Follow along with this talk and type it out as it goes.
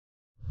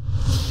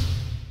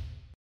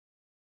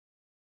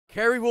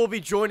Carrie will be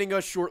joining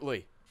us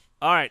shortly.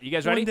 All right, you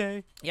guys ready? One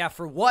day. Yeah,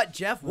 for what,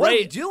 Jeff? What are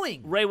you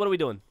doing? Ray, what are we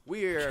doing?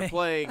 We are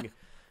playing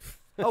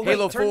Oh,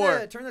 Halo wait,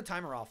 4. turn the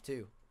timer off,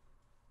 too.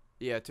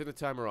 Yeah, turn the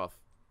timer off.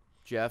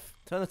 Jeff.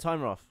 Turn the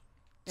timer off.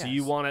 So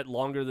you want it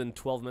longer than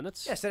 12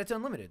 minutes? Yeah, set it to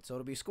unlimited, so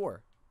it'll be a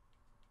score.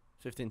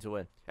 15 to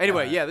win.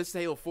 Anyway, yeah, this is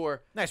Halo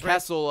 4. Nice,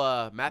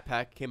 Castle map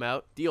pack came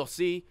out.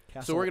 DLC.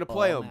 So we're going to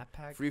play them.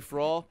 Free for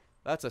all.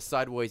 That's a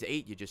Sideways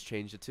 8 you just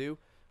changed it to.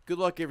 Good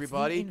luck,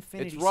 everybody.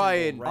 It's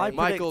Ryan, symbol,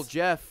 Michael,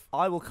 Jeff,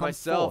 I will come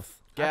myself, fourth.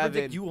 I Gavin.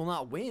 predict you will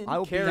not win.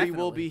 Carrie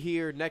will be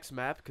here next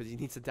map because he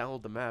needs to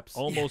download the maps.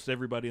 Almost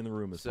everybody in the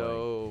room is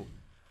playing.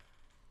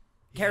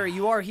 Carrie,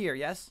 you are here,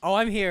 yes? Oh,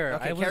 I'm here.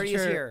 Okay, I wasn't Carrie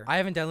is sure. here. I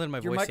haven't downloaded my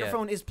Your voice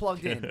microphone is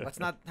plugged in. Let's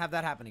not have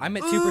that happen again. I'm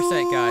at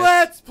 2%, guys.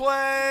 Let's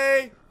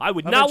play. I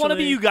would not want to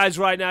be Eventually- you guys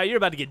right now. You're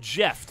about to get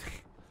jeffed.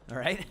 All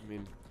right. I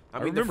mean,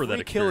 remember the that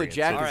free killer experience.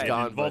 Jack is It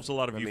gone. involves but, a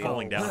lot of I you mean,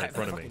 falling down in That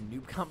front of me.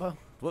 fucking noob combo.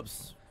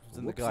 Whoops. It's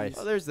in the Whoopsies. guys.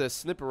 Oh, there's the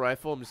snipper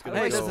rifle. I'm just going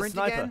Hey, to there's go. a sprint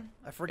sniper. again?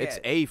 I forget. It's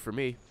A for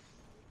me.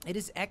 It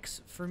is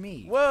X for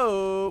me.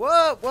 Whoa.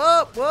 Whoa,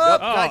 whoa, whoa. Oh,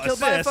 Got killed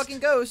by a assist. fucking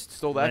ghost.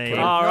 Stole that. Man.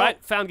 Credit. All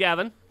right, found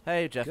Gavin.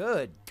 Hey, Jeff.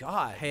 Good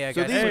God. Hey, I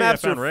So got these Hey,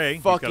 maps I found are Ray.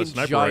 He's got a fucking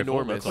sniper rifle.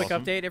 ginormous. That's Quick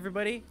awesome. update,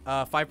 everybody.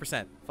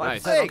 5%.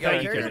 Nice. There you go,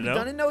 Thank you, Gary. You'll be no?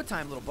 done in no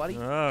time, little buddy.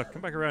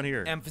 Come back around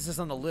here. Emphasis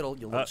on the little,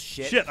 you little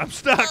shit. Shit, I'm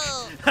stuck.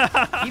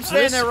 Keep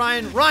staying there,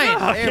 Ryan. Ryan,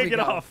 Ah, there can't we get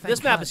go. off. Thank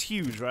This map God. is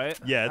huge, right?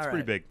 Yeah, it's All pretty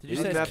right. big. Did you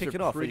These say it's maps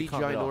kicking are off? or pretty you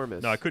can't get off?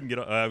 ginormous. No, I couldn't get.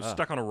 I was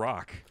stuck on a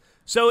rock.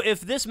 So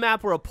if this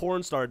map were a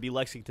porn star, it'd be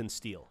Lexington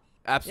Steel.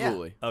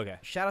 Absolutely. Okay.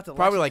 Shout out to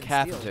Probably like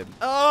Lexington half of Steel. him.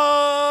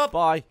 Oh!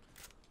 Bye.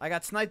 I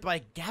got sniped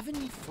by Gavin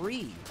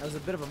Free. That was a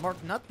bit of a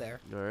Mark Nut there.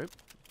 All right.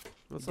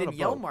 That's Didn't not a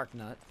yell boat. Mark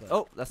Nut. But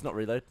Oh, that's not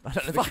reload. I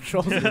don't know the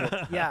controls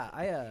anymore. yeah,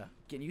 I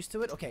getting used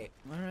to it. Okay,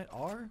 all right,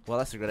 R. Well,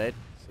 that's a grenade.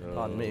 So,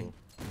 Pardon me.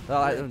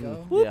 Well, There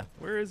you go. yeah.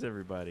 Where is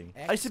everybody?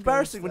 X It's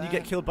embarrassing goes when you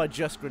get that. killed by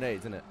just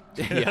grenades, isn't it?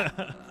 Yeah.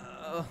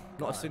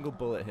 Not a single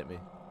bullet hit me.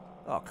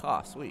 Oh,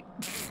 car, sweet.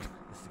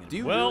 Do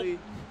you Well- really?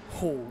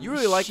 Holy You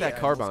really like shit,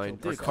 that I almost carbine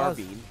killed or myself.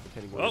 carbine?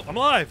 Depending Oh, what I'm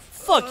alive.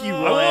 Fuck you,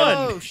 I Ryan.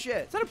 Oh won.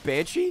 shit! Is that a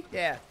banshee?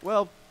 Yeah,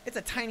 Well, it's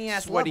a tiny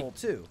ass Sweaty. level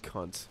too.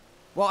 cunt.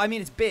 Well, I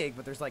mean it's big,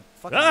 but there's like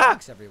fucking Ah!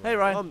 rocks everywhere. Hey,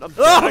 Ryan. I'm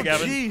Oh, Hi,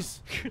 Gavin. jeez.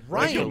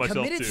 Ryan killed myself,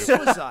 committed too.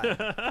 suicide.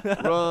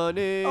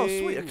 running. Oh,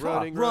 sweet, a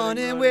car.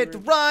 Running with the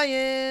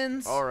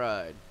Ryans. All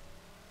right.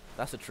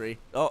 That's a tree.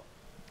 Oh,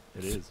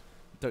 It is.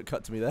 don't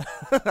cut to me there.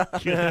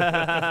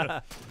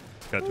 Cut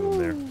to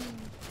him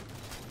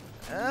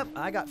there.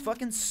 I got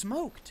fucking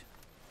smoked.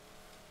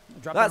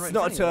 Dropped down That's right in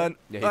not a front of you. turn.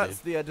 Yeah, he That's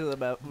did. the end of the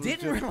map.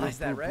 Didn't realize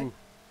that, right?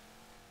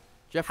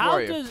 Jeff, where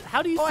are you?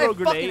 How do you Oh, I throw have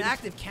fucking grenades?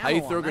 active camo How do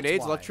you on, throw that's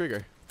grenades? why. Left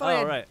trigger. Thought I Oh,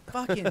 had right.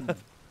 Fucking. A lot of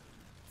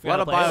Forgot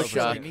to play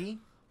Bioshock. me.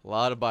 A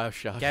lot of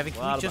Bioshock. Gavin,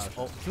 Lot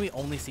of can we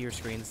only see your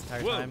screen this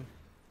entire Whoa. time?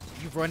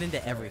 You've run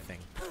into everything.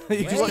 You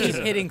You just just keep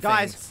keep hitting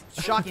Guys,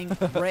 things. shocking.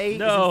 Ray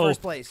No. is in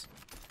first place.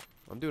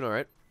 I'm doing all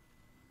right.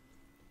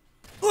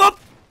 Whoop!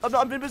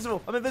 I'm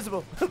invisible. I'm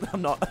invisible.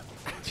 I'm not.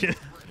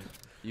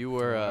 You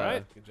were. All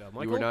right. Good job, You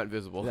Michael. were not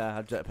invisible. Yeah, I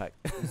have jetpack.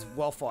 It's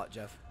well fought,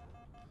 Jeff.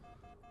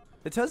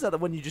 It turns out that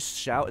when you just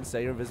shout and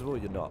say you're invisible,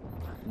 you're not.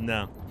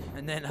 No.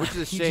 And then Which is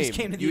a he shame. just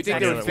came to the You think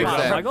exact they would same fix spot.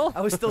 that? Michael?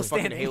 I was still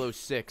Fucking standing. Halo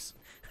 6.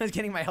 I was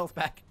getting my health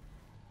back.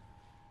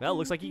 Well,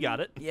 looks like you got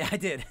it. Yeah, I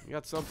did. You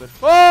got something.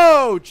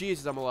 Oh,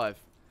 Jesus, I'm alive.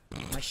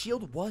 My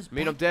shield was. I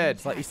mean, I'm back dead.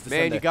 intact. Easter Man,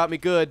 Sunday. you got me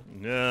good.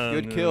 No.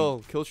 Good no.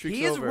 kill. Kill streak's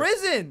He is over.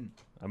 risen.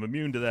 I'm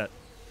immune to that.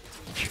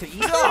 To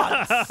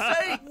God's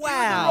sake!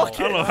 Wow. I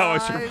don't know how I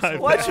survived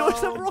Why'd that. you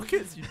always have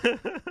rockets? You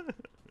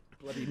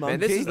bloody Man,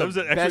 this is That was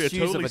the actually a best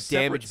use totally of a damage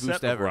separate boost set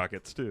of ever.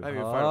 rockets too. I haven't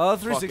even Oh, fired a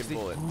 360.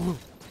 fucking bullet.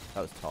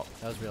 That was top.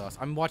 That was real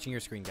awesome. I'm watching your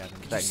screen, Gavin.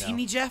 Did you see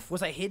me, Jeff?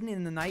 Was I hidden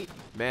in the night?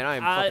 Man, I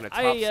am fucking a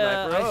top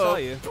sniper. I saw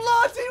you.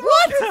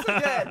 Bloody rockets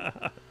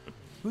again!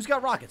 Who's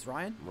got rockets,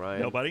 Ryan?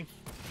 Ryan. Nobody.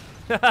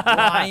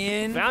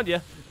 Ryan. Found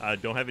you. I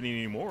don't have any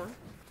anymore.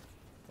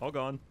 All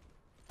gone.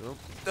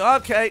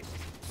 Okay.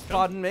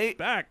 Pardon me.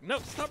 Back. No,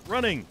 stop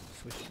running.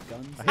 Switch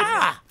guns.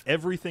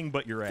 Everything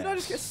but your ass. Did I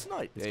just get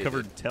sniped? Yeah, It's you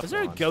covered in Teflon. Is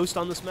there a ghost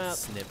on this map?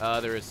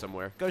 There is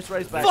somewhere. Ghost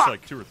Ray's back. There's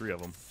like 2 or 3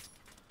 of them.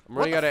 I'm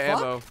running out the of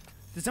fuck? ammo.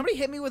 Did somebody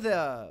hit me with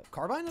a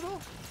carbine at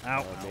all?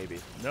 Ow. Maybe.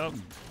 No.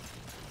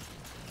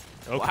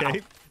 Okay. Wow.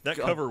 That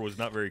God. cover was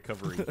not very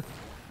covery.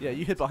 Yeah,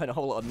 you hid behind a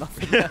whole lot of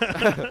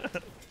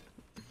nothing.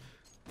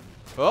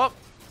 Oh!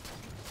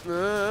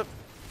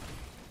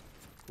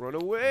 Run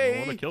away! I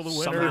wanna kill the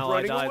winner. Somehow I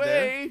running died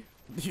away!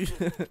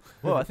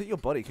 Well, I think your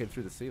body came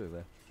through the ceiling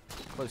there.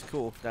 That was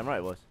cool. Damn right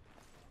it was.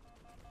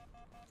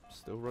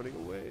 Still running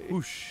away.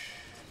 Whoosh.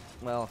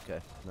 Well,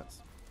 okay. That's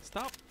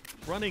Stop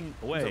running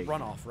It away. was a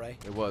runoff, Ray.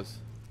 It was.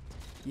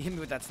 You hit me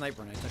with that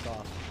sniper and I took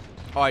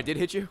off. Oh, I did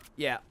hit you?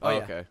 Yeah. Oh, yeah.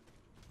 okay.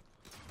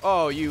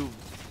 Oh, you.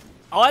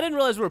 Oh, I didn't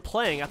realize we were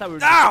playing. I thought we were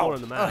just Ow!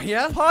 exploring the map. Oh,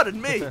 yeah? pardon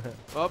me.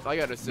 Oh, I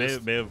got an May,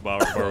 assist. may have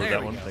borrowed There that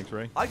we one. go. Thanks,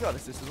 Ray. I got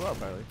assist as well,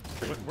 apparently.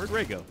 Where'd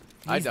Ray go?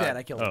 I He's died. dead.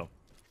 I killed him. Oh.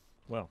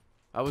 Well.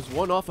 I was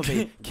one off of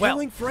a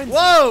killing frenzy.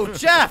 Whoa,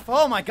 Jeff!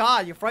 Oh my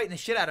God, you're frightening the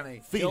shit out of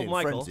me. Killed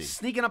Michael.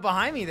 Sneaking up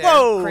behind me there.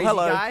 Whoa, crazy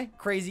hello. guy.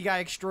 Crazy guy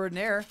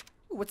extraordinaire.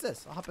 Ooh, what's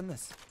this? I'll hop in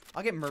this.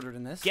 I'll get murdered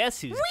in this.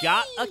 Guess who's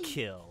got a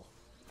kill?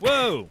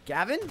 Whoa!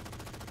 Gavin?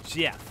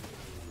 Jeff.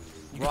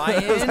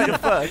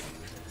 Ryan?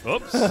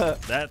 Oops.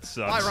 That sucks.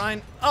 Bye,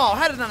 Ryan. Oh,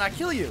 how did I not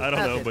kill you? I don't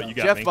know, but you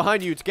got Jeff me.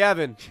 behind you. It's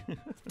Gavin.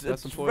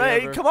 Best employee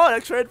Ray, ever. come on,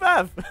 X-Ray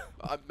Vav.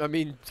 I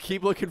mean,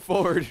 keep looking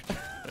forward.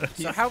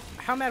 So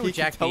how mad He would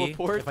can Jack be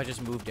teleport? if I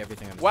just moved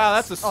everything on his Wow,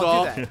 house? that's Oh,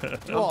 assault. do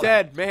that. Do I'm all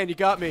dead. Man, you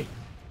got me.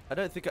 I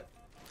don't think I...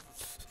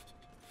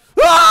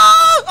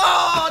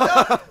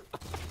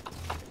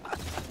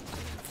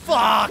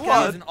 Fuck! What?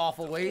 That was an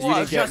awful waste. You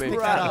didn't get just me.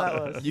 picked that That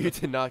up. was- You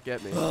did not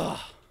get me.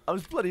 I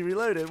was bloody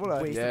reloaded, wasn't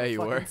I? Wasted Yeah, a you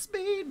fucking were.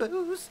 Speed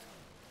boost.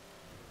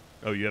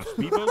 Oh, you have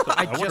speed boost?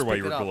 I wonder just why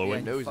you picked were it up.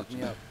 glowing. Yeah, Nose you fucked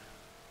me up.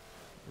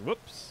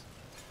 Whoops.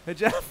 Hey,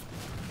 Jeff.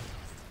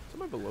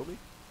 Somebody below me?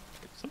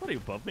 Somebody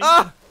above me?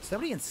 Ah!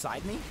 Somebody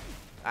inside me?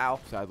 Ow.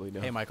 Sadly,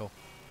 no. Hey, Michael.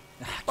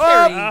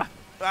 Carrie. Ah.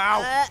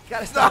 Ow.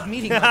 Gotta stop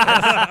meeting like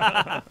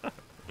this.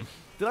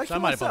 Did I So I kill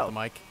might have bumped myself? the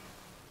mic.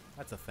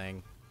 That's a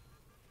thing.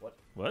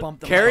 What? Bump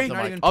them Carrie? up. They're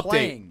not even Update.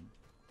 playing.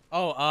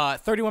 Oh,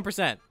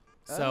 31%.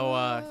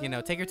 So, you know,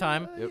 take your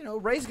time. You know,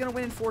 Ray's gonna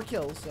win in 4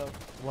 kills, so.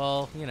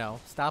 Well, you know,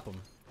 stop him.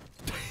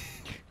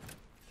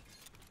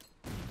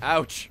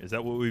 Ouch. Is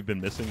that what we've been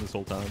missing this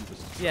whole time?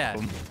 Just Yeah.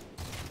 boom.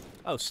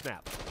 Oh,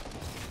 snap.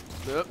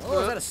 Oh,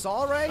 is that a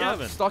saw, Ray? Yeah.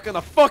 I'm stuck on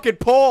the fucking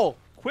pole.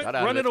 Quit Got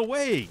out of running it.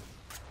 away.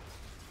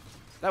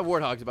 That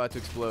warthog's about to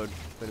explode,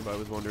 if anybody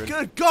was wondering.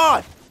 Good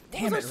God!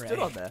 Damn What it, was I stood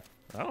Ray. on there?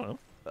 I don't know.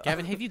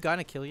 Gavin, have you gotten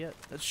a kill yet?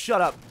 Shut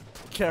up,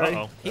 Carrie.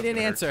 Uh-oh. He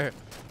didn't answer,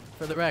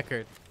 for the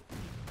record.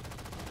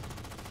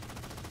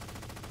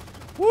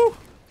 Woo!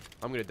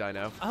 I'm gonna die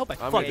now. I hope I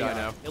I'm fucking gonna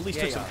die now. at least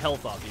Yeah, took some yeah.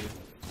 health off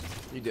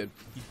you. You did.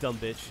 You dumb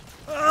bitch.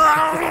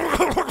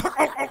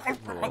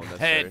 Roll unnecessary.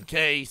 Head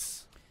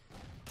case.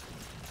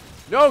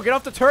 No, get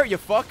off the turret, you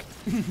fuck.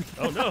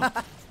 Oh, no.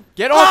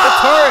 Get off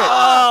the turret.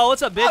 Oh,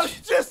 what's up, I was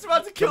bitch? just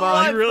about to kill Come on,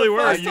 Ryan you really for the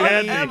were. first You time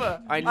had me.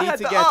 ever. I had need to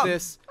the get arm.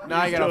 this. Now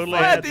I gotta totally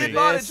I had fight had the me.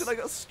 advantage this. and I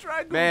got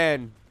strangled.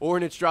 Man,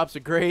 ordnance drops are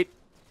great.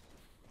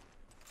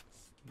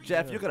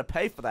 Jeff, you're gonna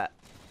pay for that.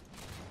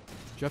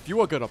 Jeff, you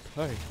are gonna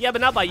pay. Yeah, but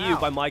not by you, Ow.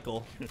 by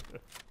Michael.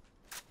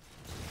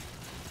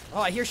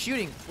 Oh, I hear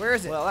shooting. Where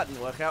is it? Well, that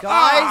didn't work out. Guys!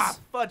 Ah,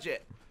 fudge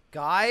it.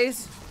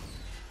 Guys?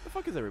 The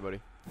fuck is everybody?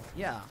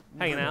 Yeah.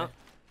 Hanging out.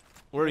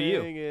 Where are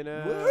you? Hanging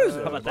out. Where is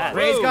it? How about that?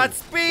 Ray's Whoa. got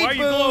speed Why are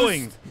you boost.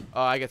 glowing?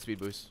 Oh, I got speed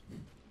boost.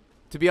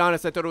 To be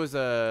honest, I thought it was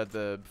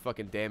the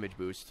fucking damage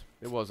boost.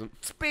 It wasn't.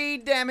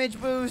 Speed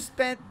damage boost.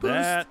 Boost.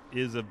 That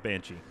is a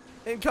banshee.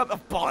 Income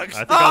of bollocks. I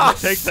think I'll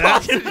just take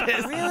that.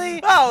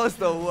 Really? That was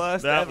the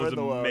worst That ever was in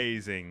the world.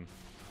 amazing.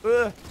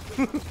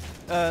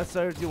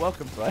 So you're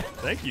welcome, Brian.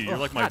 Thank you. You're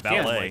like my God damn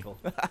it, valet. Michael.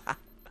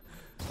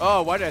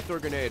 Oh, why did I throw a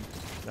grenade?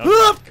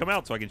 Now, come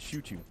out so I can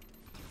shoot you.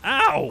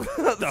 Ow!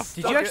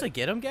 Did you actually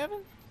get him, Gavin?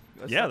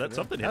 Yeah, that's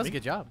something That hit was a me.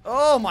 good job.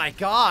 Oh my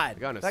God. I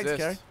got an Thanks,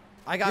 assist. Carrie.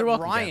 I got You're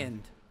welcome,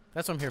 Ryan.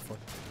 That's what I'm here for.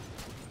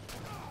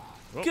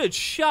 Good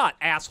shot,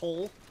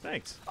 asshole.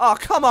 Thanks. Oh,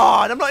 come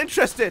on. I'm not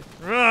interested.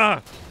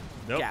 Ah!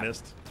 Nope, Yeah.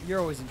 missed. You're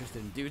always interested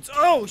in dudes.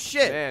 Oh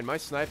shit. Man, my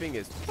sniping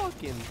is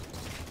fucking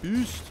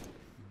beast.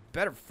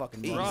 Better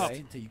fucking run East. away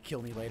until you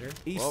kill me later.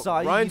 East Well,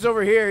 side. Ryan's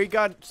over here. He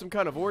got some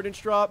kind of ordnance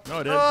drop. No, I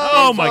didn't. Oh,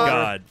 Oh, my fuck.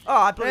 God. Oh,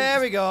 I put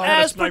There we go. had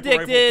a As sniper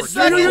predicted, rifle for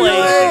second 2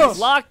 place.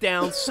 days.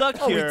 Lockdown, suck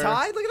Oh, we here.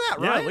 tied? Look at that,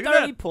 Yeah, Ryan. look at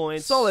 30 that.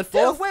 points. Solid Dude,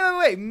 fourth.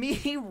 wait.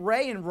 Me,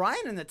 Ray, and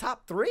Ryan in the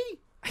top 3?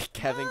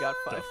 Kevin got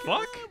The 5.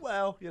 fuck?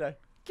 Well, you know.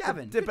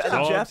 Kevin. Did good better job.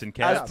 than Dogs Jeff, and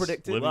cats as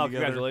predicted. living Well,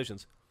 together.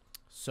 congratulations.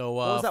 So,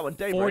 What was that one,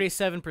 Daybreak?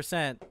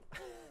 47%.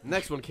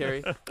 Next one,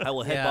 Carrie. I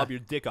will head Yeah. bob your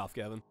dick off,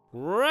 Kevin.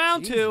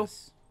 Round 2.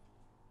 Jesus.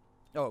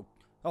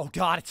 Oh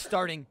God, it's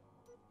starting.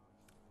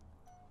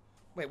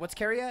 Wait, what's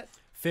Carrie at?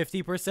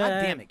 50%.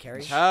 God damn it,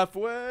 Carrie.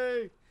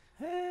 Halfway.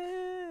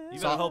 You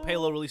gotta hope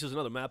Halo releases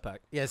another map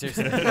pack. Yeah,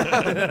 seriously.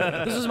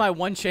 This is my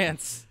one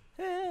chance.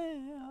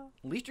 At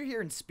least you're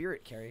here in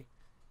spirit, Carrie.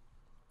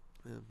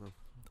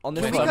 On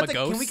this Can we, I'm one. a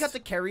can we ghost? cut the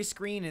Carrie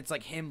screen? It's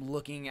like him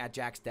looking at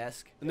Jack's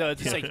desk. No,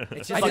 it's just like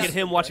It's just just fucking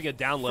him watching a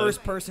download.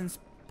 First person's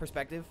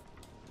perspective.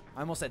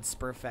 I almost said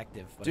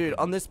spurfective. but I Dude, didn't.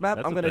 on this map,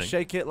 That's I'm a going to thing.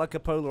 shake it like a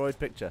Polaroid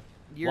picture.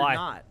 You're Why?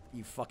 not,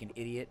 you fucking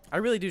idiot. I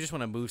really do just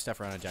want to move stuff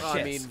around on Jack's Oh,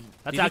 I desk. mean,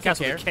 That's Do you outcast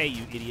think with a I K,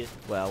 you idiot.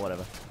 Well,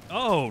 whatever.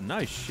 Oh,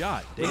 nice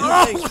shot. Dave.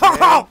 thanks, man.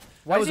 That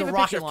Why was is a he have a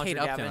rocket picture of launcher, Kate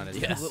Upton Gavin. on his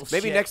You desk? little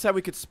Maybe shit. next time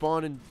we could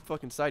spawn and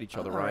fucking sight each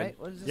other, All Ryan. right,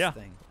 what is this Yeah.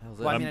 thing? How's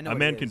Well, I that? mean, I know A what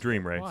man it can is.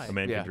 dream, Ray. Why? A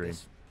man Yeah. can dream.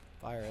 Just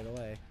fire it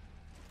away.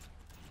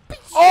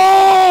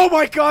 Oh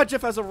my God,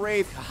 Jeff has a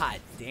wraith. God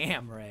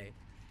damn, Ray.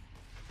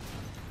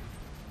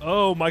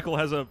 Oh, Michael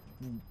has a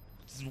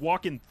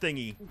walking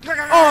thingy.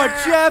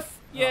 Oh, Jeff.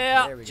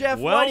 Yeah. there we go. Jeff,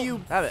 Well, why do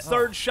you Have it.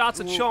 Third shot's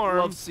a lo- charm.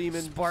 love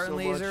semen Spartan so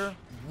laser. much?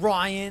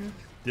 Ryan.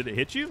 Did it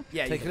hit you?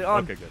 Yeah, Taking you it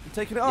on. Okay, good. I'm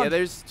taking it on. Yeah,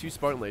 there's 2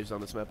 Spartan lasers on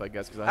this map, I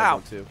guess, because I Ow. have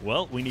one too.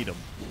 Well, we need them.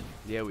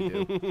 Yeah, we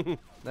do.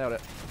 Nailed it.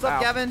 What's up, Ow.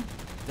 Gavin?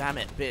 Damn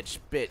it,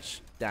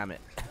 bitch. Damn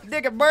it.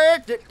 Dick a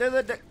bird.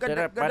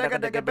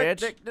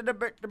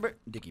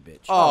 Dicky bitch.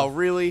 Oh,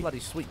 really? Bloody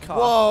sweet car.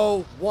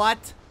 Whoa,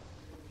 what?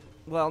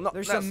 Well, not.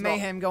 There's that's some not-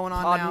 mayhem going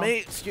on Pardon now. me.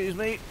 Excuse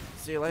me.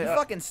 See you You later.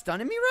 fucking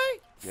stunning me,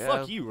 Ray? Yeah.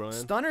 Fuck you, Ryan.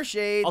 Stunner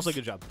shades. Also,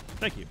 good job.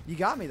 Thank you. You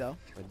got me though.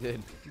 I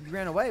did. You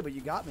ran away, but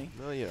you got me.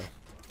 Well, you know.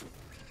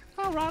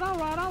 All right, all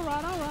right, all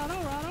right, all right,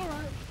 all right, all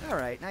right. All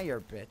right, now you're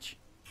a bitch.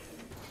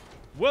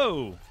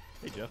 Whoa.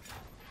 Hey, Jeff.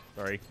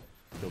 Sorry.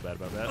 Feel bad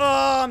about that.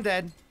 Oh, I'm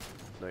dead.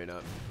 No, you're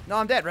not. No,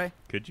 I'm dead, Ray.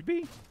 Could you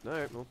be? All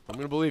right. Well, I'm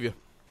gonna believe you.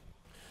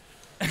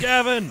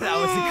 Gavin! That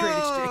was a great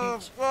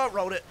exchange. Well,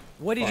 rolled it.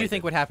 What did you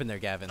think would happen there,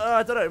 Gavin?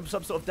 I don't know,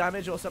 some sort of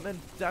damage or something.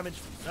 Damage.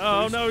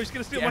 Oh, boost. no, he's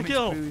going to steal my Damage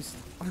kill. boost.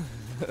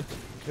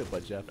 Good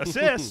one, Jeff.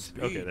 Assist!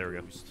 Okay, there we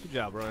go. Good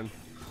job, Ryan.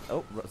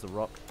 Oh, that's a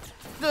rock.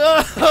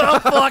 Oh,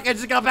 fuck, I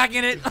just got back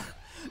in it.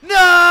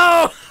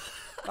 No!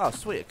 Oh,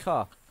 sweet, a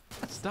car.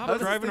 Stop How is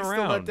this driving thing still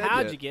not around. dead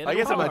How'd yet? you get I it?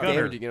 guess I'm Oh, not gunner.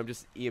 damaging it. I'm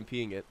just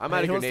EMPing it. I'm Hey,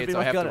 out of he wants to grenades, be so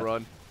I my have to gunner.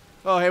 run.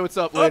 Oh, hey, what's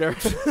up? Later.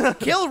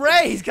 Kill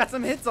Ray. He's got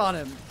some hits on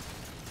him.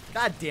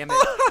 God damn it.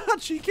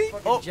 Cheeky.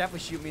 Fucking Oh, Jeff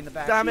was shooting me in the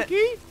back. damn it.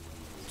 Cheeky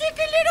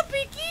little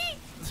peaky.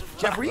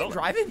 Jeff, were you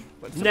driving?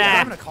 Nah.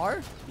 Driving a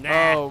car?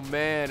 Nah. Oh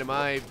man, am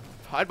I?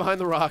 Hide behind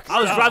the rock. I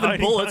was Stop driving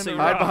hiding bullets. behind And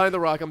the Hide rock. behind the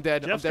rock. I'm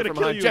dead. Jeff's I'm dead gonna from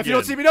behind. kill you Jeff, you don't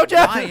again. see me, no,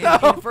 Jeff. Ryan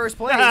No. in first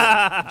place.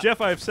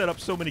 Jeff, I have set up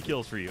so many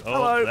kills for you. Oh,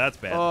 Hello. that's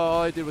bad. Oh,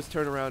 all I did was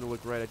turn around and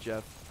look right at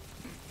Jeff.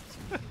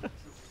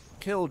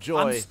 Kill I'm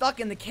Joy. stuck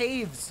in the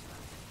caves.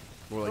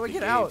 More How do like I the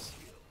get out? caves.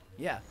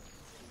 Yeah.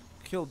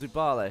 Kill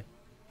Dubale.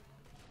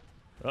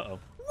 Uh-oh.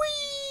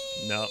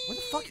 Whee! No. Where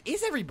the fuck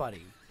is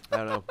everybody? I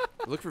don't know.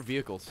 Look for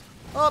vehicles.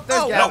 Oh,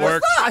 there's Oh, Gavin. that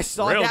worked. I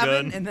saw Railgun.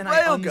 Gavin, and then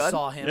I Railgun.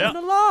 unsaw him. Yeah.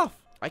 Gonna laugh.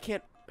 I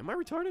can't. Am I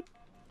retarded?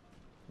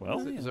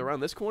 Well, Is it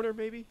around this corner,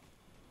 maybe?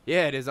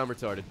 Yeah, it is. I'm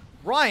retarded.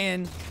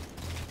 Ryan.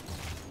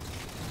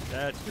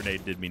 that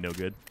grenade did me no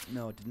good.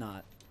 No, it did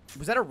not.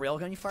 Was that a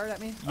railgun you fired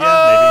at me?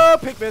 Yeah, Oh,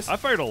 pick miss. maybe. I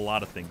fired a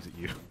lot of things at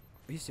you.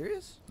 Are you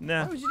serious?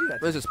 Nah. Why would you do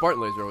that? There's a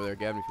Spartan laser over there,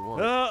 Gavin, if you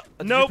want.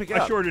 you Nope, pick it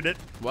I up? shorted it.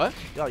 What?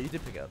 Oh, you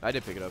did pick it up. I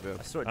did pick it up, yeah.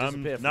 I saw it I'm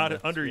disappear. from not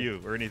the under screen.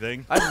 you or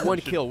anything. I have one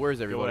Should kill. Where's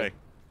go everybody? away.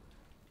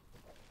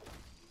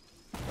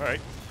 All right.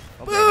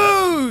 I'll bear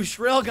that. Boosh!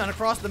 Railgun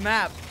across the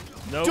map.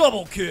 Nope.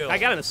 Double kill. I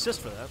got an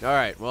assist for that. All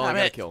right, well, I Damn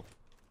got a it. kill.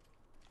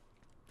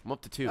 I'm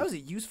up to 2. That was a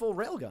useful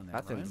railgun there,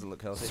 That thing Ryan. doesn't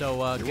look healthy. So,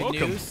 You're good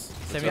welcome. news.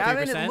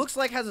 Gavin, it 73%. looks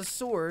like has a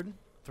sword.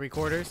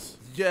 3/4.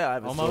 Yeah, I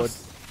have a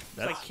Almost. sword.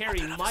 It's like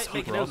Carrie might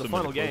make it We're out of the also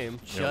final really game.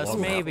 close. Just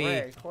well, maybe.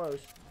 Ray, close.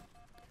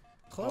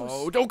 Close.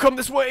 Oh, don't come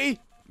this way!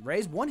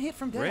 Ray's one hit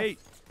from death. Ray,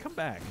 come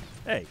back.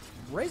 Hey,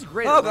 Ray's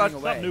great Oh, at God, running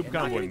stop away. noob and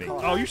not comboing getting me.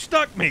 caught. Oh, you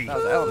stuck me. That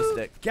was a hell of a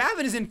stick.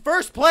 Gavin is in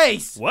first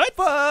place. What?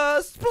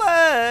 First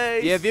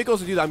place. Yeah,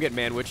 vehicles will do that. I'm getting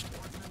manwiched.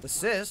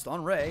 Assist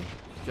on Ray.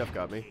 Jeff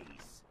got me.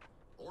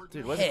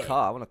 Dude, where's Hey. a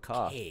car? I want a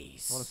car.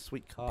 Case. I want a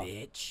sweet car.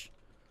 Bitch.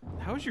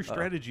 How is your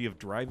strategy of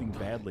driving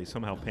badly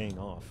somehow paying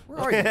off? Where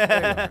are you?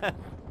 There you are.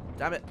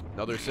 Damn it.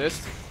 Another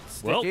assist.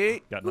 Well,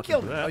 Sticky. got Who nothing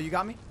killed for me? that. Oh, you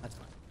got me? That's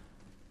fine.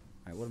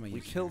 All right, what am I We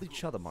using? killed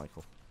each other,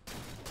 Michael.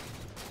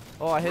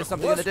 Oh, I hear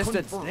something in the Request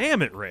distance. confirmed.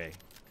 Damn it, Ray.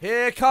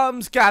 Here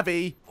comes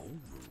Gabby.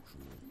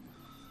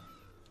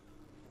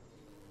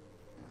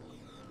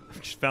 I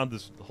just found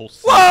this whole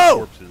sea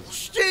Whoa! of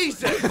corpses.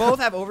 Jesus. You both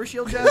have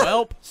overshield, Jeff?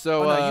 Welp.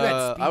 So, Oh, no, you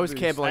had speed I was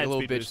boost. camping I like had a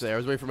little speed bitch boost. there. I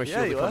was waiting for my Yeah,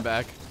 shield to you come were.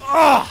 back.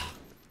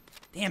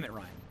 Damn it,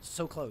 Ryan.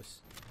 So close.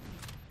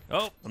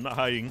 Oh, I'm not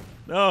hiding.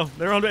 No,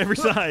 they're on every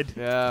side.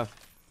 Yeah.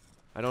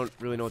 I don't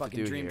really know what to Fucking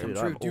do dream here. come Dude,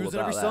 true. I'm all Dudes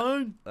every about that.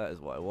 sign. That is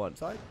what I want.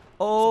 Side.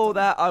 All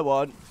that I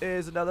want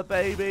is another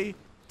baby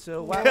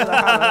to whack the Oh,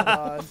 hammer.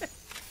 God.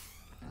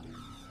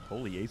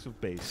 Holy ace of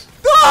base.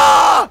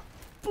 Ah!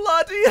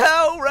 Bloody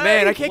hell, Ray!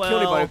 Man, I can't kill Well,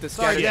 anybody with this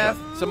sorry, guy. Jeff.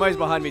 Somebody's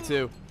behind me,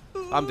 too.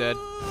 I'm dead.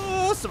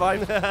 Oh,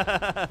 survive.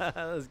 That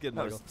was good,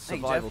 That was Michael.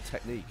 survival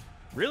technique.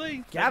 Really?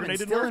 That Gavin's grenade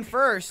didn't still work? in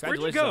first. Where'd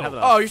you Congratulations on go? having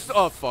a- Oh,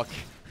 you're oh, fuck.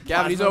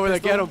 Gavin, he's Plasma over there.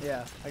 Get pistol? him.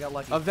 Yeah, I got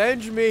lucky.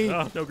 Avenge me.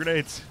 Oh, no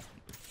grenades.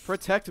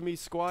 Protect me,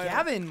 Squire.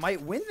 Gavin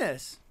might win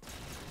this.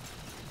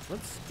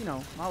 Let's,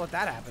 not let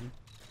that happen.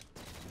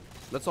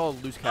 Let's all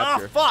lose Ah,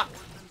 capture. fuck!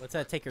 Let's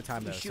take your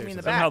time, though. shoot me in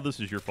the seriously. back. Somehow this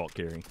is your fault,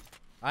 Carrie.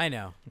 I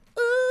know.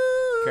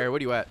 Carrie,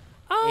 what are you at?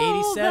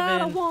 All that I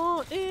 87.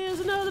 want is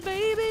another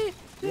baby.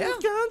 Yeah.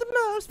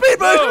 Speed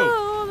boost!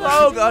 Oh,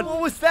 Oh, God.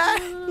 What was that?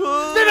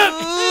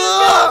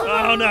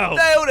 oh no.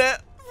 Nailed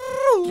it!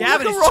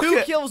 Gavin Like a is 2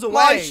 rocket. kills away.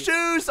 My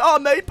shoes are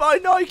made by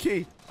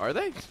Nike. Are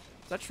they? Is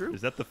that true?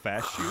 Is that the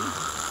fast shoe?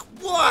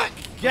 What?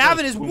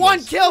 Gavin is Pumas.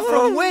 1 kill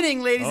from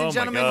winning, ladies Oh and my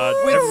gentlemen,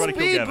 God. with Everybody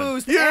kill speed Gavin.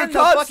 boost You and the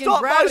can't fucking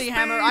stop my gravity speed.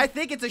 hammer. I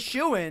think it's a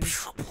shoo-in.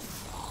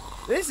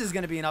 This is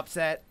gonna be an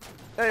upset.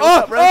 Hey,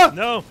 what's up, Ray?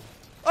 No.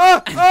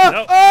 Oh, No. no.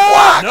 No. Oh,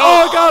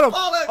 I got him.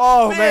 Oh,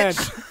 Oh, bitch. man.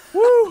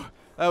 Woo.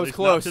 That At was least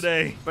close. Not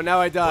today. But now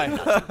I die.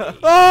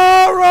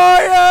 Oh,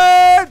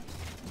 Ryan!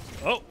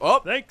 Oh, Oh.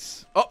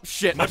 thanks. Oh,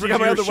 shit. I Much forgot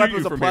my easier other to weapon shoot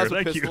was you a from plasma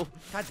here. Thank you. pistol.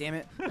 God damn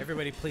it.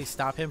 Everybody, please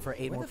stop him for 8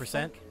 Where more the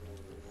percent.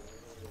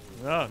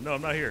 Oh, no,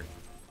 I'm not here.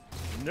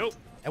 Nope.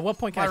 At what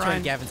point can Bye, I turn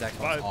Ryan. Gavin's Xbox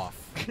Bye. off?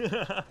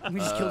 We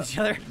just killed each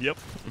other. Yep.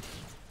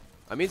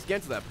 I mean, it's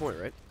getting to that point,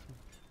 right?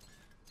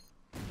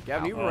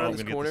 Gavin, you Oh, were I'm around gonna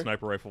this get corner. the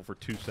sniper rifle for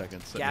 2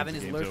 seconds. That Gavin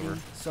means is the game's lurking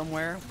over.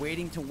 somewhere,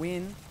 waiting to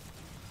win.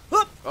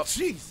 Oh,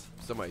 jeez.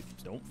 Somebody.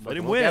 Don't fucking let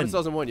him well, Gavin win. still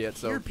hasn't won yet,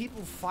 Hear so.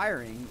 people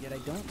firing, yet I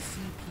don't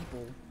see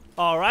people.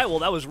 All right, well,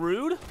 that was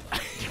rude.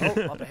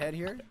 Oh, up ahead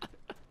here.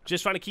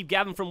 Just trying to keep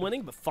Gavin from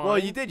winning, but fine. Well,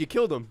 you did. You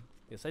killed him.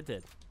 Yes, I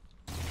did.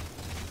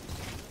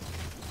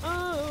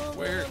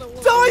 Where?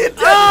 Oh, you did!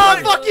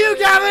 Oh, fuck you,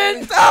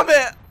 Gavin! Damn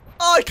it!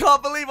 Oh, I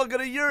can't believe I'm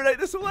going to urinate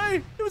this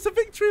away. It was a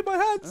victory in my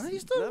hands. You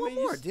still have one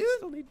more, dude.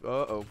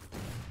 Uh-oh.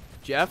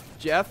 Jeff.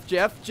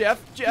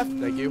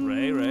 Thank you.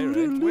 Ray.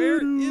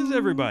 Where is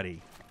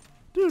everybody?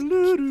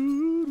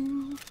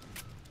 Whoops.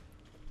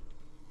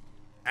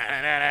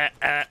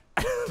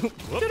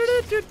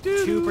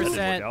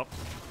 2%.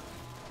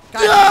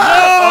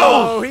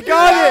 Oh, he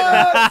got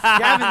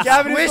it!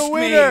 Gavin is the squished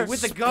winner. me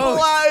with the ghost.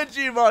 Splattered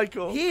you,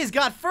 Michael. He's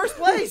got first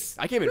place.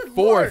 I came in Good 4th.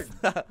 Lord.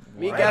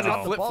 Me and Wow. Gavin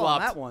Dropped the ball on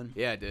flip-flopped. that one.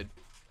 Yeah, I did.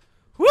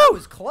 That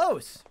was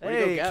close. Way to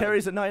go, Hey, Gavin.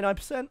 Kerry's at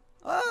 99%.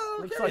 Oh,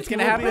 Looks okay. like It's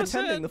gonna he will happen. be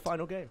attending the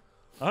final game.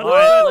 All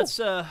right, let's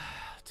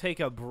take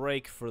a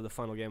break for the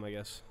final game, I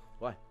guess.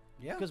 Why?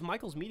 Yeah. Because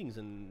Michael's meeting's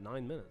in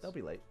 9 minutes. They'll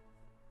be late.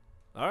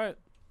 All right.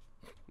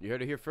 You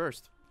heard it here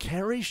first.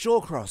 Kerry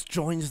Shawcross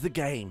joins the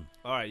game.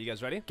 All right, you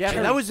guys ready? Gavin,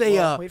 Kerry, that was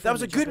well, a wait for that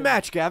was him a to jump good in.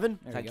 match, Gavin.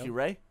 There Thank go. you,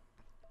 Ray.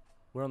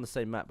 We're on the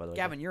same map, by the way.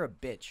 Gavin, you're a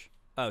bitch.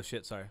 Oh,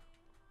 shit, sorry.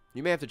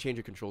 You may have to change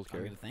your controls, I'm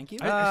Kerry. gonna thank you.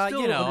 I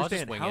still you don't know, I'll just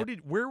understand. wing How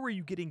it. where were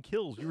you getting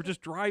kills? You were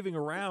just driving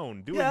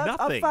around doing Yeah,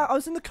 nothing. I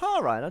was in the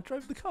car, Ryan. I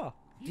drove the car.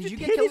 Did you didn't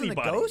get hit killed in the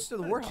anybody. ghost or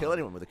the I didn't warthog? kill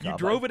anyone with the car. You but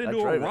drove it I into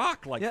a drove it.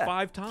 rock like Yeah.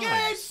 5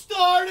 times.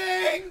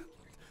 starting.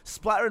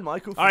 Splatter and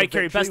Michael. All right,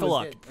 Kerry, best of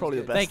luck. Probably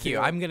the best. Thank you.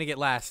 thing. I'm gonna get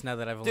last now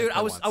that I've only Dude, played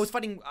I was once.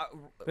 fighting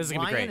This is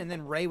gonna be Ryan, great. and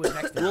then Ray was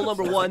next to me. Rule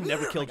number So I was 1, like,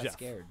 never I kill got Jeff.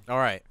 scared. All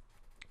right.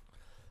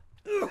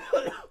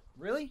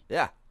 Really?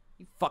 Yeah.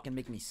 You fucking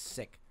make me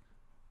sick.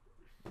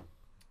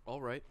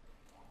 All right.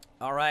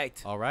 All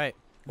right. All right.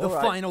 The All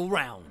right. final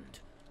round.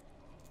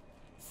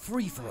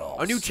 Free for all.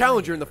 A new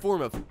challenger in the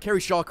form of Kerry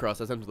Shawcross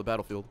has entered the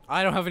battlefield.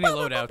 I don't have any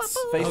loadouts.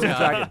 Face Oh, the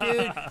God.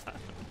 dragon.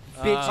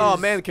 Bitches. Oh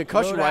man,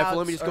 concussion rifle.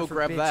 Let me Loadouts just are go for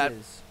grab that.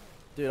 bitches.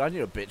 Dude, I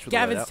knew a bitch with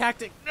Gavin's a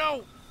tactic.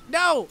 No.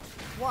 No.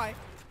 Why?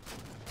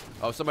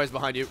 Oh, somebody's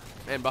behind you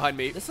and behind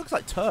me. This looks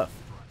like turf.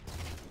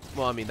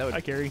 Well, I mean that Hi,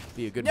 would Kerry.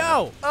 be a good.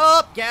 No.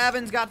 Oh,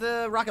 Gavin's got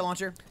the rocket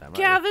launcher. Damn right.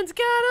 Gavin's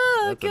got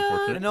a That's gun.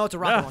 unfortunate. No, it's a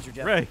rocket Ah, launcher,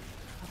 Jeff. Ray.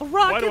 A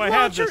rocket Why do I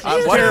have launcher this? is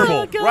It's Why-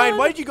 terrible. a gun. Ryan,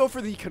 why did you go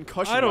for the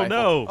concussion I don't rifle?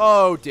 know.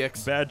 Oh,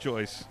 dicks. Bad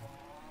choice.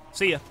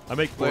 See ya. I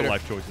make poor Later.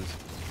 life choices.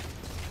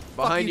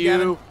 Behind you, you,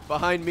 Gavin.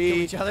 behind Kill me.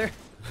 each other.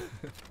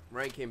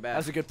 Ryan came back.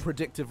 That's a good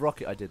predictive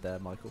rocket I did there,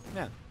 Michael.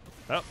 Yeah.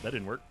 Oh, that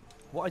didn't work.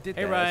 What I did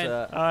Hey, there Ryan.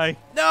 was, Hi.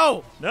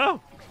 No.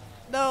 No.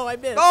 No, I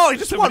missed. Oh, he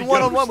just Somebody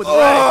won one-on-one with goes.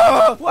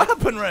 Ray. What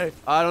happened, Ray?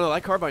 I don't know.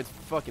 That carbine's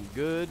fucking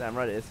good. Damn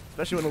right it is.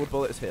 Especially when all the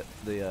bullets hit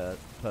the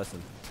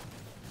person.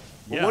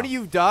 Well, Yeah. one of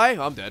you die,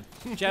 I'm dead.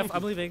 Jeff,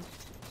 I'm leaving.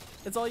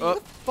 It's all you.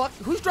 Fuck.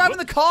 Who's driving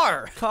the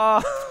car?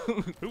 Car.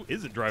 Who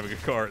isn't driving a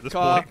car at this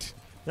Car. point?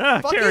 Ah,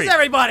 Fuck Kerry. is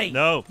everybody?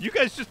 No, you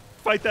guys just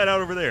fight that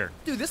out over there.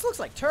 Dude, this looks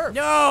like turf.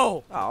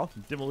 No. Oh.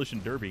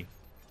 Demolition Derby.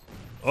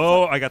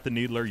 Oh, I got the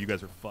Needler. You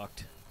guys are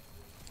fucked.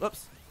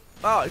 Oops.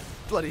 Oh,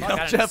 bloody Fuck, hell,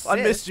 I got Jeff. an I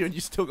assist. missed you and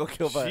you still got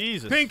killed by it.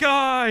 Jesus. Pink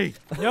eye.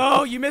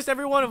 No, you missed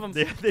every one of them.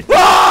 They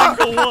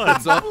single one.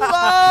 What's up?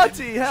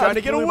 Bloody hell. Trying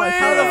to get blew my away.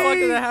 How the power. fuck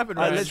did that happen,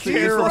 I Ryan? literally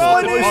Terrible just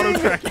lost my running.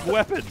 auto-tracked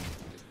weapon.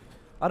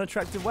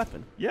 Unattractive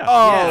weapon. Yeah.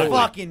 Oh. exactly.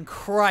 Fucking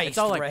Christ, It's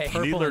all like Ray.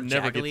 purple Needler and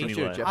never gets jaggly. any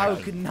Sure, less. Jeff. I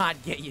could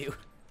not get you.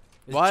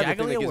 Is Well, I have a thing jaggly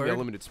that a gives me a word?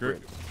 limited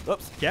sprint.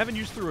 Oops. Gavin,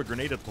 you threw a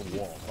grenade at the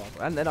wall.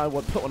 And then I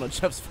put one on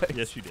Jeff's face.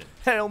 Yes, you did.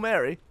 Hail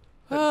Mary.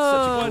 That's Oh,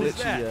 such a what is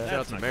glitchy, that? Shout out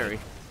That's to not Mary.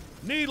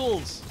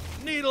 Needles.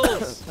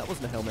 Needles. That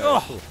wasn't a Hail Mary. Oh,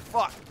 at all.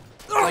 fuck.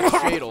 Like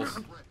shadles.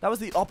 That was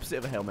the opposite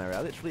of a Hail Mary.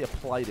 I literally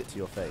applied it to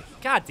your face.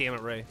 God damn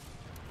it, Ray.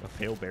 A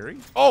pale berry?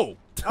 Oh.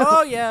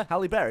 Oh yeah.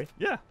 Halle Berry.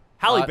 Yeah.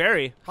 Halle Hot-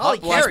 Berry. Holly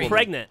Hot black Carey. woman.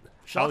 Pregnant.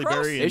 Halle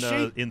Berry Is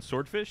in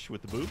Swordfish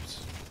with the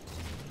boobs.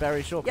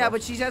 Barry Shawcross. Yeah,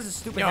 but she has a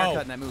stupid No.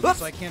 haircut in that movie,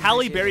 so I can't. Halle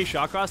appreciate Berry it.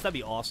 Shawcross, that'd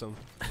be awesome.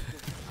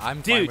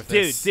 I'm fine Dude, with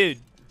dude, this. dude.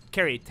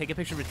 Carrie, take a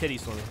picture of her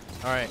titties for me.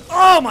 All right.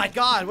 Oh my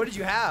God! What did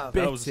you have?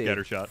 Big That was a T.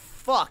 scatter shot.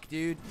 Fuck,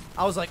 dude.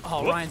 I was like,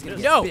 oh, Whoop. Ryan's gonna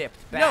get No. bipped.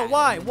 No, bad.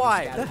 why? And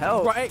Why? then the he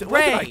hell? Ray-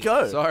 Where did I Ray.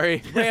 go?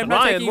 Sorry. Ray, I'm not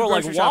Ryan, taking more you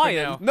like grocery shopping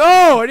Ryan. now.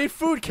 No, I need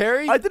food,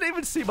 Carrie. I didn't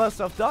even see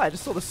myself die. I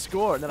just saw the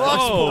score and then I Oh.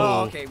 just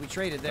Oh, okay, we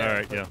traded there. All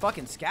right, But yeah.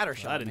 Fucking scatter That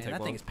shot, didn't man. take That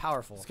long. thing is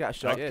powerful. scat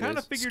Yeah, shot. it Kind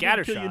is. of figured Scatter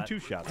you'd kill you in shot. 2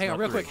 shots. Hang on, not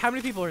real 3. quick. How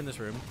many people are in this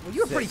room? Well,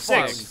 you were pretty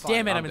Six. far.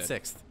 Damn it, I'm I'm in dead.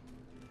 6th.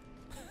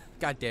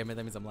 God damn it,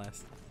 that means I'm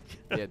last.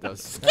 Yeah, it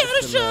does. Scatter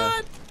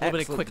A little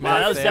bit of quick Wow, that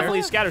math was there. definitely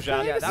a scatter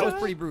shot. Yeah, that was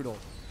pretty brutal.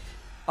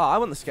 Oh, I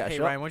want the scat Hey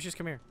shot. Ryan, why don't you just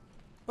come here?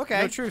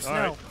 Okay. No truce. All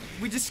No. right.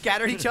 We just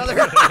scattered each other.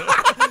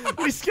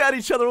 We scattered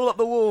each other all up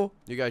the wall.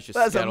 You guys just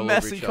That's scat a all over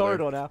messy each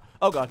corridor now.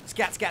 Oh god.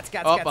 Scat, scat,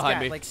 scat, Oh, scat, behind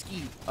scat. me. Like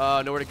ski.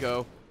 Nowhere to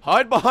go.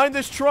 Hide behind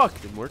this truck.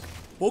 Didn't work.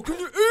 Welcome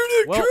to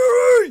Eat Well-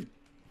 Carrie!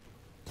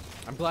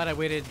 I'm glad I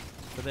waited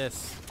for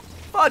this.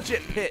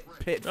 Budget pit.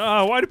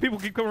 Oh, why do people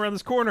keep coming around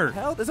this corner?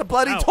 Hell, there's a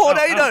bloody Ow,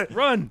 tornado. ow, ow.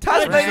 Run. I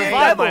Tasmanian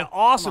survived my devil.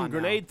 awesome Come on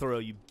grenade throw,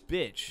 you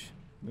bitch.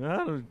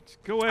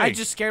 Go away. I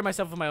just scared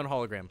myself with my own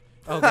hologram.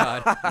 Oh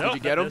god. Nope, Did you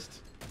get him?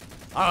 missed.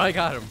 Oh, I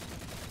got him.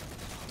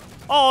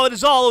 Oh, it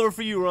is all over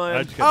for you, I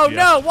Ryan. just got Oh you.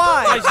 no,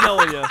 why? Nice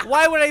knowing you.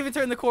 Why would I even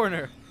turn the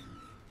corner?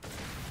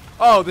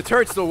 Oh, the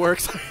turret still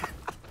works.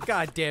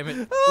 God damn it.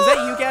 Was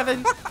that you,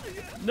 Gavin?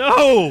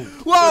 No!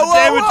 Whoa,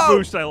 Damage whoa.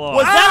 boost I lost.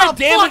 Was that Ah, a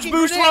damage fucking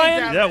boost, grenade, Ryan?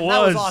 Gavin. That That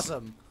was was.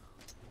 awesome.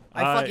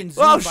 I I- fucking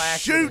zoomed Oh, by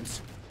accident.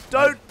 shoot!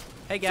 Don't.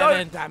 Hey,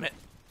 Gavin. Damn it.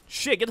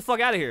 Shit, get the fuck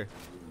out of here.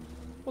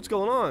 What's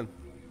going on?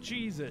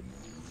 Cheese it.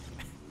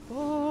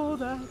 Oh,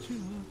 that you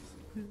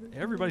love.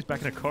 Everybody's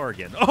back in a car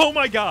again. Oh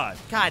my god!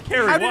 God,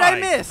 Carrie, How did I why?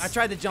 miss? I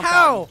tried to jump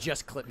How? out and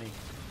just clipped me.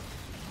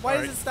 Why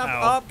Alright, does it stop?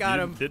 ow. Oh, got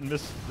You him. Didn't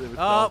miss.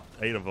 Oh.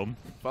 8 of them.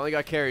 Finally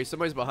got carry.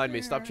 Somebody's behind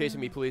me. Stop chasing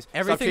me, please.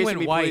 Everything stop chasing went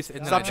me, white, please. and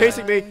then Stop I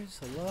chasing me. Guys,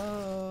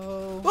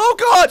 hello. Oh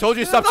God! Told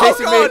you to stop Oh,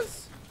 chasing God. me.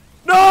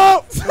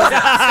 No!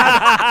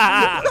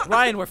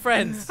 Ryan, we're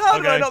friends. How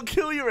did I Okay. not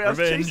kill you, Ray? I was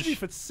Revenge. chasing you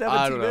for I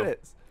 70 don't know.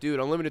 minutes. Dude,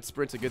 unlimited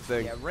sprint's a good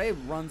thing. Yeah, Ray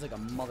runs like a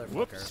motherfucker.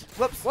 Whoops.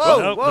 Whoops. Whoa,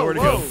 Nope, whoa, nowhere to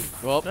whoa. go.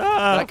 Well,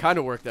 Ah. that kind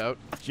of worked out.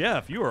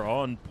 Jeff, you are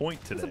on point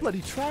It's today. a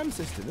bloody tram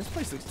system. This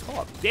place looks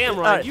top. Damn,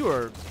 Ryan, Alright, you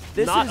are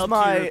this not is up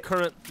my- to your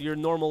current, your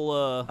normal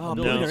Oh,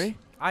 abilities. Blueberry.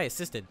 I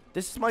assisted.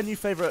 This is my new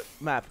favorite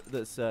map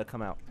that's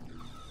come out.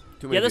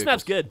 Too Yeah, many this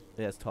map's vehicles.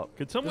 good. Yeah, it's top.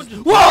 Could someone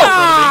just? Whoa!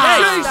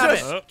 Hey, stop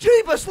Jesus! it.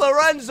 Jeebus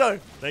Lorenzo!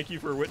 Thank you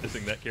for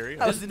witnessing that, Carrie.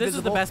 That was This is the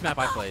invisible. best map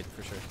I played,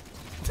 for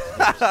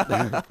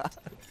sure.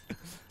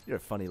 You're a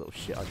funny little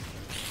shit.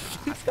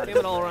 Damn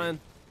it all, Ryan.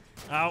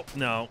 Ow!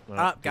 No.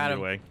 Got Give me him.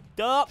 away.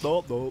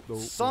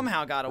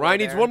 Somehow got away Ryan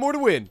needs there. one more to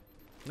win.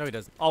 No, he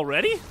doesn't.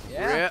 Already?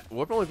 Yeah.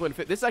 We're only playing.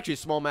 This is actually a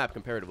small map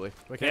comparatively.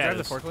 Wait, can Yeah, I drive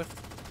it the is.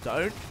 forklift?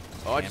 Don't.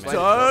 Oh, I Damn just it.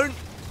 landed.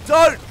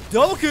 Don't!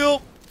 Double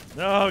kill!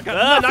 No, got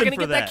Not nothing gonna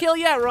for get that. that kill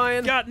yet,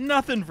 Ryan. Got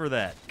nothing for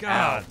that.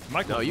 God,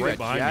 Michael's No, you right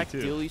got behind Jack, me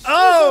too. Dilly,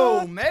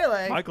 Oh,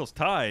 melee. Michael's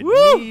tied.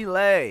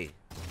 Melee.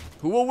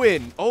 Who will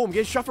win? Oh, I'm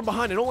getting shot from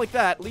behind. I don't like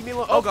that. Leave me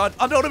alone. Oh God,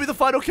 I don't want to be the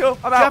final kill.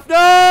 I'm out. Jeff,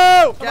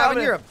 no!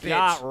 Gavin, you're a bitch.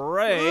 Got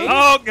Ray.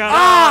 Oh God!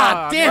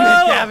 Ah, damn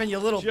no. it, Gavin, you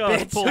little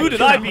Just bitch. pulled Who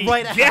did I beat?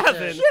 Right after.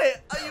 Gavin.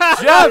 Shit.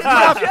 Jeff,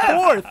 got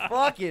fourth.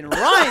 Fucking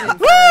Ryan.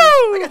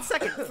 I got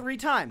second 3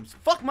 times.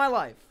 Fuck my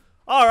life.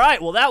 All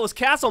right, well, that was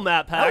Castle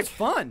Map That Pack. was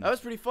fun. That was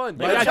pretty fun.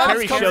 Maybe By the I time Terry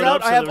this comes showed out,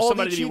 up, so I have there's all the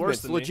somebody to be worse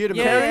achievements. than me.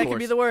 Legitimate. Yeah, I of can be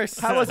course. the worst.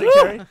 How was it,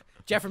 Carrie?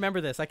 Jeff,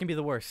 remember this. I can be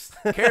the worst.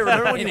 Carrie,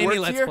 remember when In you any worked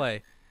Let's here?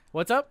 Play.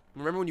 What's up?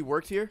 Remember when you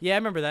worked here? Yeah, I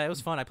remember that. It was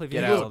fun. I played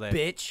Get video out. all day.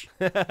 Bitch.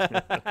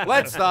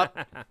 Let's stop.